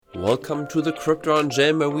Welcome to the Crypto on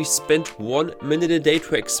Jam, where we spend 1 minute a day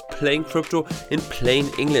to explain crypto in plain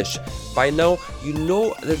English. By now, you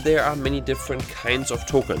know that there are many different kinds of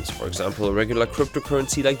tokens. For example, a regular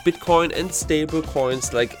cryptocurrency like Bitcoin and stable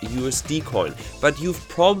coins like USD coin. But you've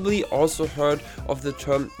probably also heard of the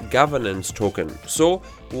term governance token. So,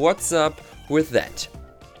 what's up with that?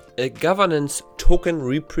 A governance token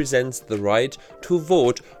represents the right to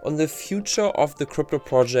vote on the future of the crypto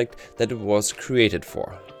project that it was created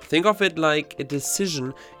for. Think of it like a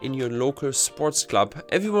decision in your local sports club.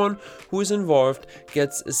 Everyone who is involved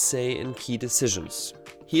gets a say in key decisions.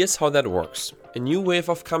 Here's how that works. A new wave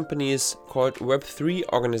of companies called Web3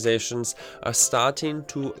 organizations are starting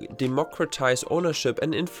to democratize ownership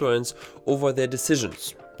and influence over their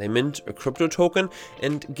decisions. They mint a crypto token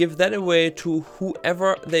and give that away to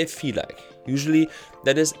whoever they feel like. Usually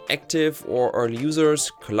that is active or early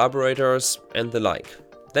users, collaborators, and the like.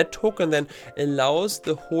 That token then allows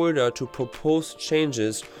the holder to propose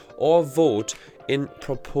changes or vote in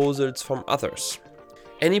proposals from others.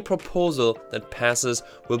 Any proposal that passes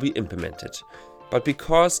will be implemented. But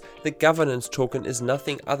because the governance token is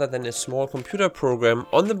nothing other than a small computer program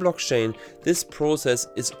on the blockchain, this process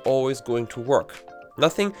is always going to work.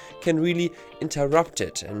 Nothing can really interrupt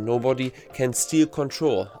it and nobody can steal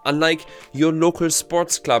control. Unlike your local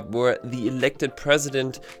sports club where the elected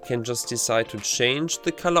president can just decide to change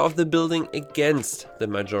the color of the building against the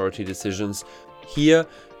majority decisions, here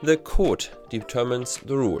the code determines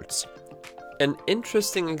the rules. An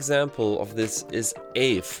interesting example of this is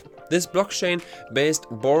Aave. This blockchain-based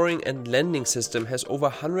borrowing and lending system has over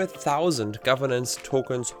 100,000 governance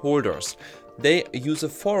tokens holders. They use a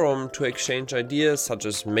forum to exchange ideas, such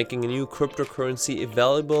as making a new cryptocurrency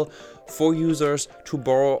available for users to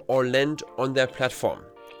borrow or lend on their platform.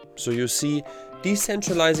 So you see,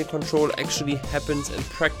 decentralizing control actually happens in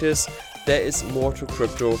practice. There is more to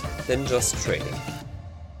crypto than just trading.